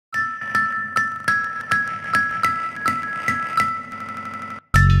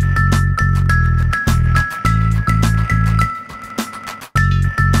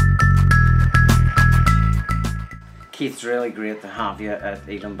Keith, it's really great to have you at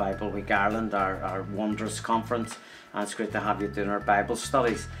Elim Bible Week Ireland, our Wondrous conference, and it's great to have you doing our Bible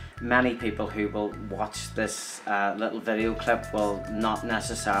studies. Many people who will watch this little video clip will not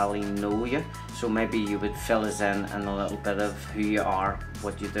necessarily know you, so maybe you would fill us in a little bit of who you are,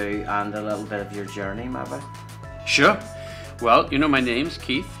 what you do, and a little bit of your journey, maybe. Sure. Well, you know my name's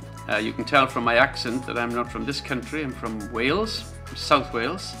Keith. You can tell from my accent that I'm not from this country. I'm from Wales, from South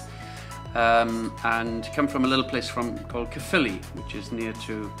Wales. And come from a little place called Caerphilly, which is near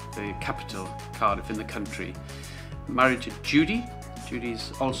to the capital, Cardiff, in the country. Married to Judy.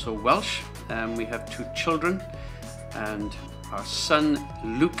 Judy's also Welsh. We have 2 children, and our son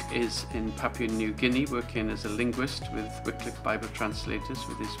Luke is in Papua New Guinea working as a linguist with Wycliffe Bible Translators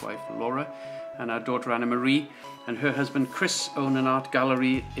with his wife Laura, and our daughter Anna Marie and her husband Chris own an art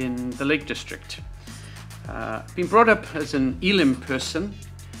gallery in the Lake District. I've been brought up as an Elim person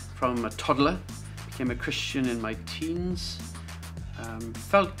from a toddler, became a Christian in my teens,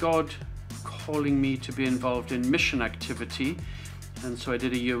 felt God calling me to be involved in mission activity, and so I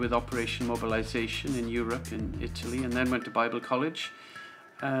did a year with Operation Mobilization in Europe, in Italy, and then went to Bible college,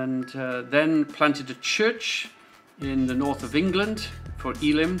 and then planted a church in the north of England for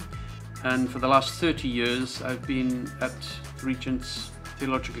Elim, and for the last 30 years I've been at Regents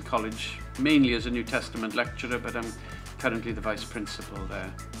Theological College, mainly as a New Testament lecturer, but I'm currently the vice principal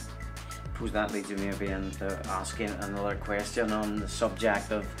there. That leads me maybe into asking another question on the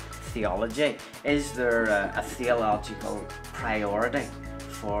subject of theology. Is there a theological priority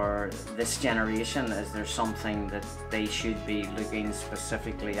for this generation? Is there something that they should be looking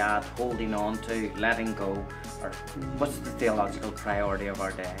specifically at, holding on to, letting go, or what's the theological priority of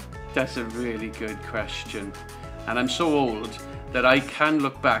our day? That's a really good question, and I'm so old that I can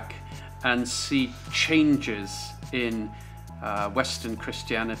look back and see changes in Western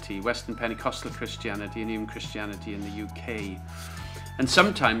Christianity, Western Pentecostal Christianity, and even Christianity in the UK. And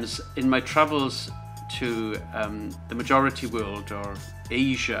sometimes in my travels to the majority world or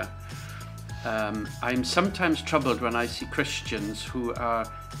Asia, I'm sometimes troubled when I see Christians who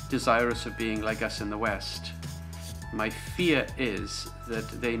are desirous of being like us in the West. My fear is that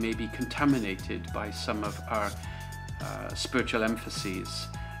they may be contaminated by some of our spiritual emphases,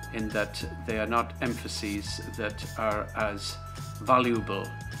 in that they are not emphases that are as valuable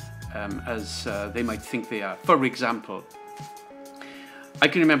as they might think they are. For example, I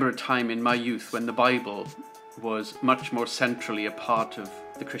can remember a time in my youth when the Bible was much more centrally a part of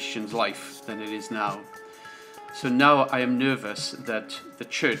the Christian's life than it is now. So now I am nervous that the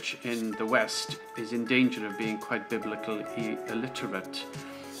church in the West is in danger of being quite biblically illiterate,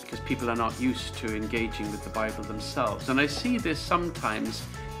 because people are not used to engaging with the Bible themselves. And I see this sometimes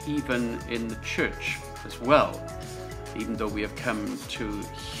even in the church as well. Even though we have come to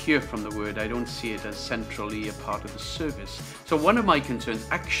hear from the word, I don't see it as centrally a part of the service. So one of my concerns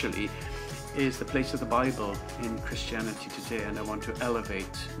actually is the place of the Bible in Christianity today, and I want to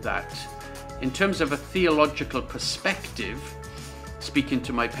elevate that. In terms of a theological perspective, speaking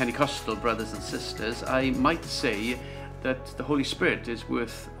to my Pentecostal brothers and sisters, I might say that the Holy Spirit is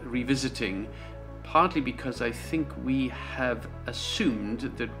worth revisiting, partly because I think we have assumed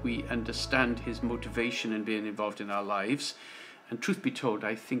that we understand his motivation in being involved in our lives. And truth be told,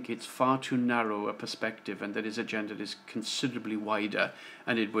 I think it's far too narrow a perspective, and that his agenda is considerably wider,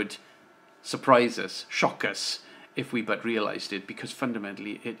 and it would surprise us, shock us, if we but realized it, because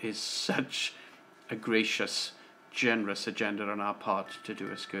fundamentally it is such a gracious, generous agenda on our part to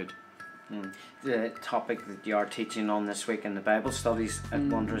do us good. The topic that you are teaching on this week in the Bible studies at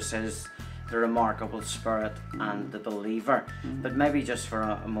Wondrous is the remarkable spirit and the believer. But maybe just for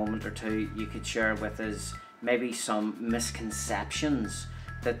a moment or two you could share with us maybe some misconceptions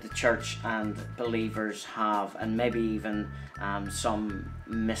that the church and believers have, and maybe even some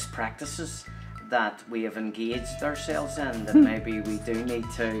mispractices that we have engaged ourselves in that maybe we do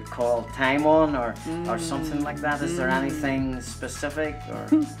need to call time on, or something like that. Is there anything specific? Or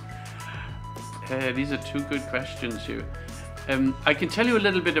these are 2 good questions, Hugh. I can tell you a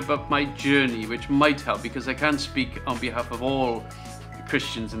little bit about my journey, which might help, because I can't speak on behalf of all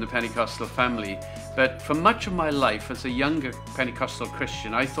Christians in the Pentecostal family. But for much of my life as a younger Pentecostal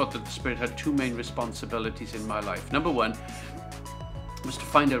Christian, I thought that the Spirit had 2 main responsibilities in my life. Number 1 was to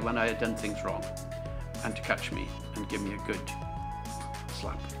find out when I had done things wrong, and to catch me and give me a good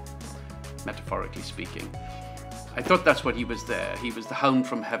slap, metaphorically speaking. I thought that's what he was there. He was the hound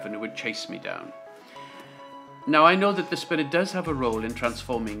from heaven who would chase me down. Now, I know that the Spirit does have a role in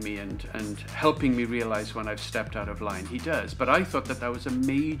transforming me and helping me realize when I've stepped out of line. He does. But I thought that that was a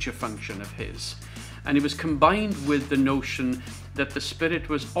major function of his. And it was combined with the notion that the Spirit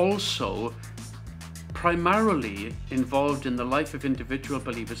was also primarily involved in the life of individual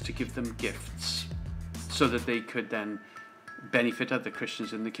believers to give them gifts so that they could then benefit other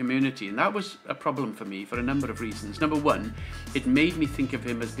Christians in the community. And that was a problem for me for a number of reasons. Number one, it made me think of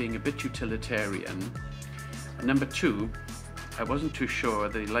him as being a bit utilitarian. And number two, I wasn't too sure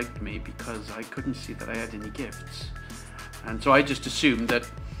that he liked me because I couldn't see that I had any gifts. And so I just assumed that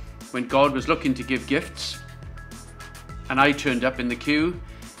when God was looking to give gifts and I turned up in the queue,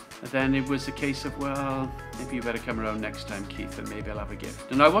 then it was a case of, well, maybe you better come around next time, Keith, and maybe I'll have a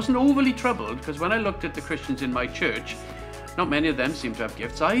gift. And I wasn't overly troubled because when I looked at the Christians in my church, not many of them seemed to have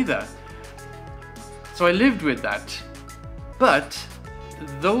gifts either. So I lived with that. But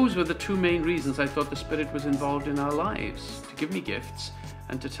those were the two main reasons I thought the Spirit was involved in our lives, to give me gifts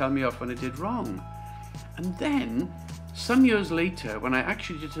and to tell me off when I did wrong. And then, some years later, when I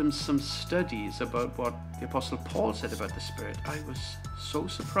actually did some studies about what the Apostle Paul said about the Spirit, I was so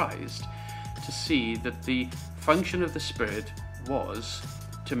surprised to see that the function of the Spirit was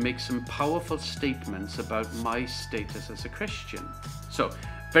to make some powerful statements about my status as a Christian. So,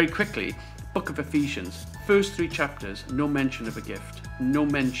 very quickly, Book of Ephesians, first 3 chapters, no mention of a gift, no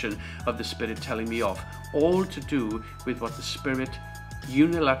mention of the Spirit telling me off, all to do with what the Spirit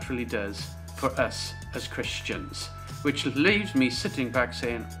unilaterally does for us as Christians, which leaves me sitting back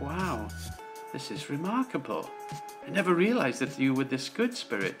saying, wow, this is remarkable. I never realized that you were this good,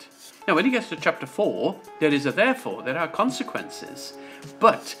 Spirit. Now, when he gets to chapter 4, there is a therefore, there are consequences.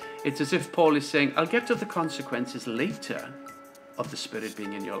 But it's as if Paul is saying, I'll get to the consequences later of the Spirit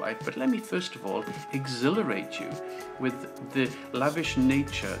being in your life, but let me first of all exhilarate you with the lavish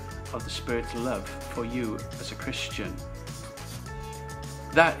nature of the Spirit's love for you as a Christian.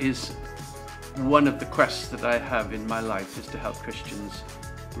 That is one of the quests that I have in my life, is to help Christians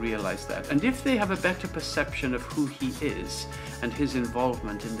realize that. And if they have a better perception of who he is and his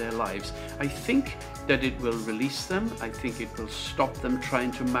involvement in their lives, I think that it will release them. I think it will stop them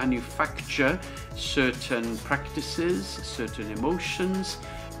trying to manufacture certain practices, certain emotions,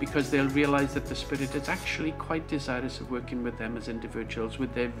 because they'll realize that the Spirit is actually quite desirous of working with them as individuals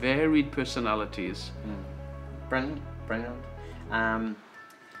with their varied personalities. Brilliant, brilliant.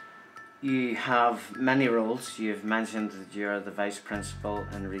 You have many roles. You've mentioned that you're the Vice Principal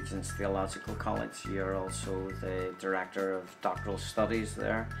in Regents Theological College. You're also the Director of Doctoral Studies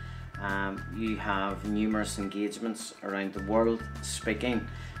there. You have numerous engagements around the world speaking.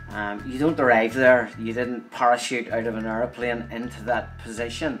 You don't arrive there. You didn't parachute out of an aeroplane into that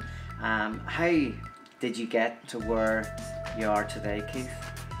position. How did you get to where you are today, Keith?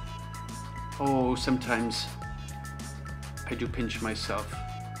 Oh, sometimes I do pinch myself.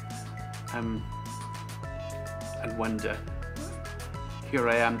 And wonder, here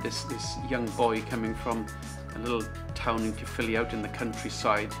I am, this young boy coming from a little town in Caerphilly out in the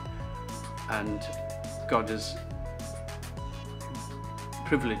countryside, and God has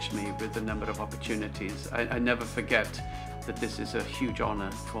privileged me with a number of opportunities. I never forget that this is a huge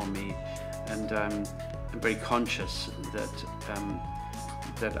honor for me, and I'm very conscious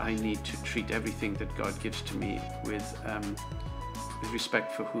that I need to treat everything that God gives to me with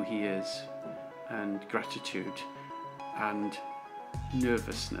respect for who he is, and gratitude, and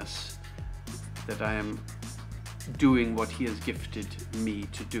nervousness that I am doing what he has gifted me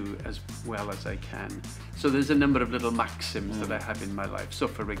to do as well as I can. So there's a number of little maxims that I have in my life. So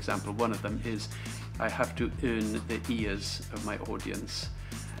for example, one of them is I have to earn the ears of my audience.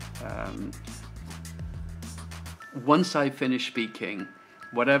 Once I finish speaking,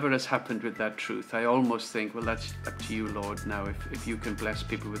 whatever has happened with that truth, I almost think, well, that's up to you, Lord. Now, if you can bless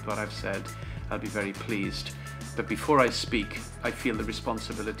people with what I've said, I'll be very pleased. But before I speak, I feel the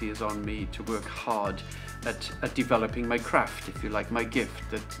responsibility is on me to work hard at developing my craft, if you like, my gift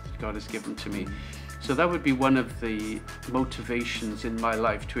that God has given to me. So that would be one of the motivations in my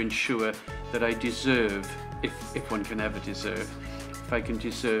life, to ensure that I deserve, if one can ever deserve, if I can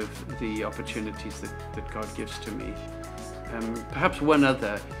deserve the opportunities that God gives to me. Perhaps one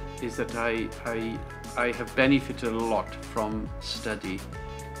other is that I have benefited a lot from study.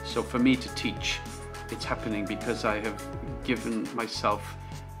 So for me to teach, it's happening because I have given myself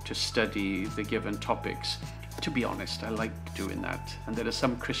to study the given topics. To be honest, I like doing that. And there are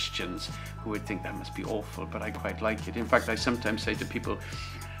some Christians who would think that must be awful, but I quite like it. In fact, I sometimes say to people,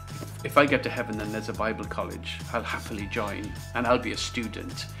 if I get to heaven and there's a Bible college, I'll happily join and I'll be a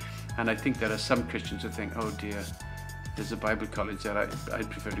student. And I think there are some Christians who think, oh dear, there's a Bible college there, I'd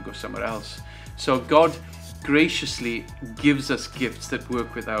prefer to go somewhere else. So God graciously gives us gifts that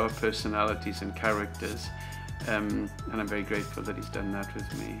work with our personalities and characters, and I'm very grateful that he's done that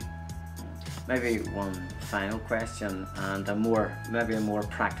with me. maybe one final question, and maybe a more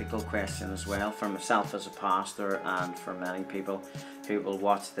practical question as well for myself as a pastor and for many people who will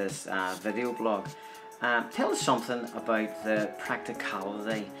watch this video blog. Tell us something about the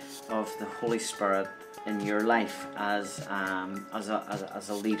practicality of the Holy Spirit in your life as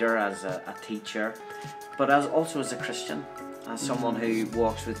a leader, as a teacher, but also as a Christian, as someone who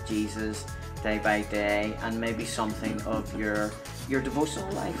walks with Jesus day by day, and maybe something of your devotional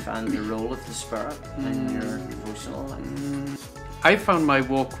life and the role of the Spirit in your devotional life. I found my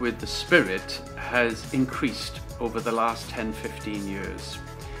walk with the Spirit has increased over the last 10-15 years.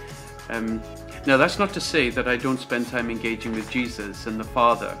 Now that's not to say that I don't spend time engaging with Jesus and the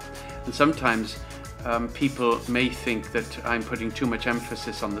Father, and sometimes people may think that I'm putting too much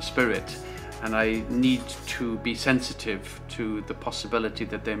emphasis on the Spirit, and I need to be sensitive to the possibility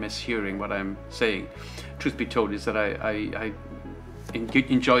that they're mishearing what I'm saying. Truth be told is that I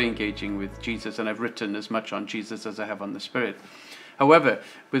enjoy engaging with Jesus, and I've written as much on Jesus as I have on the Spirit. However,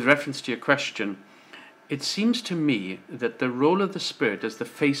 with reference to your question, it seems to me that the role of the Spirit as the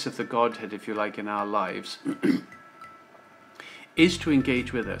face of the Godhead, if you like, in our lives is to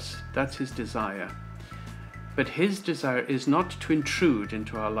engage with us. That's his desire. But his desire is not to intrude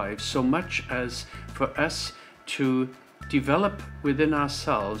into our lives so much as for us to develop within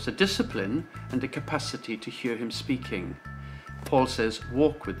ourselves a discipline and a capacity to hear him speaking. Paul says,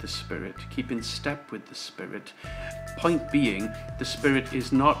 walk with the Spirit, keep in step with the Spirit. Point being, the Spirit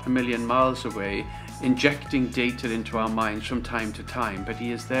is not a million miles away, injecting data into our minds from time to time, but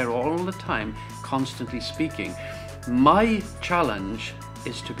he is there all the time, constantly speaking. My challenge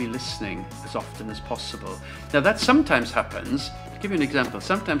is to be listening as often as possible. Now that sometimes happens, to give you an example,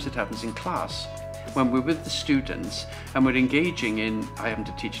 sometimes it happens in class when we're with the students and we're engaging in, I happen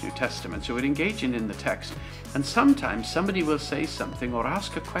to teach New Testament, so we're engaging in the text, and sometimes somebody will say something or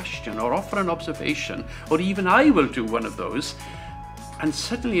ask a question or offer an observation, or even I will do one of those, and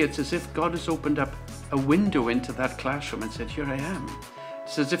suddenly it's as if God has opened up a window into that classroom and said, here I am.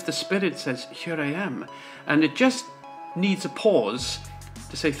 It's as if the Spirit says, here I am. And it just needs a pause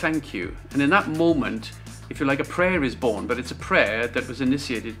to say thank you. And in that moment, if you like, a prayer is born, but it's a prayer that was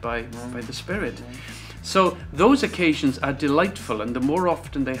initiated by the Spirit. So those occasions are delightful, and the more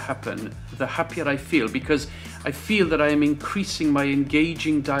often they happen, the happier I feel, because I feel that I am increasing my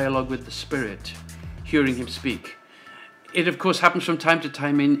engaging dialogue with the Spirit, hearing him speak. It of course happens from time to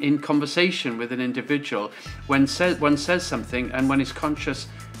time in conversation with an individual when one says something and one is conscious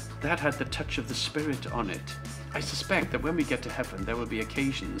that had the touch of the Spirit on it. I suspect that when we get to heaven, there will be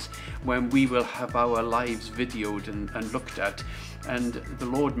occasions when we will have our lives videoed and looked at, and the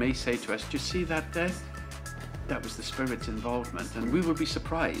Lord may say to us, do you see that there? That was the Spirit's involvement, and we will be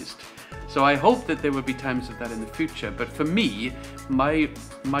surprised. So I hope that there will be times of that in the future, but for me, my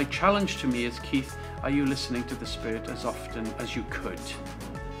challenge to me is, Keith, are you listening to the Spirit as often as you could?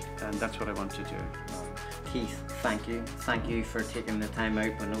 And that's what I want to do. Keith, thank you. Thank you for taking the time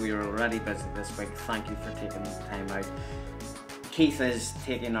out. I know you're already busy this week. Thank you for taking the time out. Keith is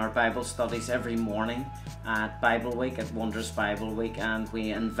taking our Bible studies every morning at Bible Week, at Wondrous Bible Week, and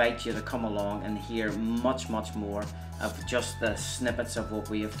we invite you to come along and hear much, much more of just the snippets of what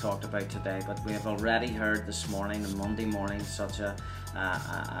we have talked about today. But we have already heard this morning, on Monday morning, such a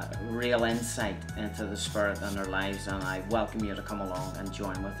real insight into the Spirit in our lives, and I welcome you to come along and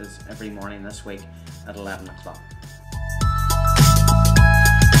join with us every morning this week at 11 o'clock.